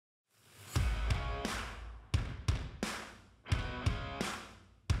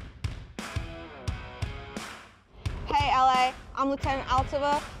I'm Lieutenant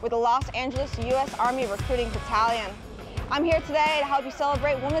Altova with the Los Angeles U.S Army Recruiting Battalion. I'm here today to help you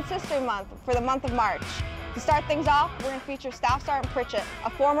celebrate Women's History Month for the month of March. To start things off, we're going to feature Staff Sergeant Pritchett, a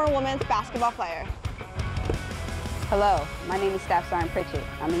former women's basketball player. Hello, my name is Staff Sergeant Pritchett.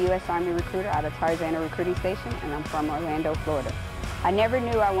 I'm a U.S. Army Recruiter out of Tarzana Recruiting Station, and I'm from Orlando, Florida. I never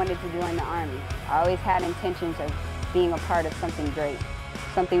knew I wanted to join the Army. I always had intentions of being a part of something great,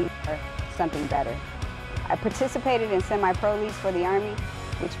 something better. I participated in semi-pro leagues for the Army,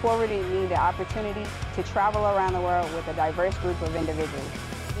 which forwarded me the opportunity to travel around the world with a diverse group of individuals.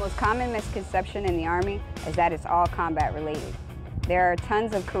 The most common misconception in the Army is that it's all combat related. There are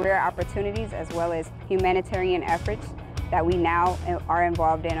tons of career opportunities as well as humanitarian efforts that we now are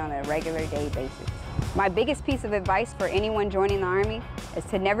involved in on a regular day basis. My biggest piece of advice for anyone joining the Army is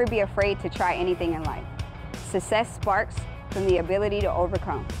to never be afraid to try anything in life. Success sparks from the ability to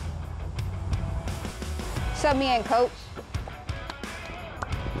overcome. Sub me in, Coach.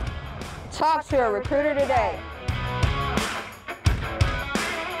 Talk to a recruiter today.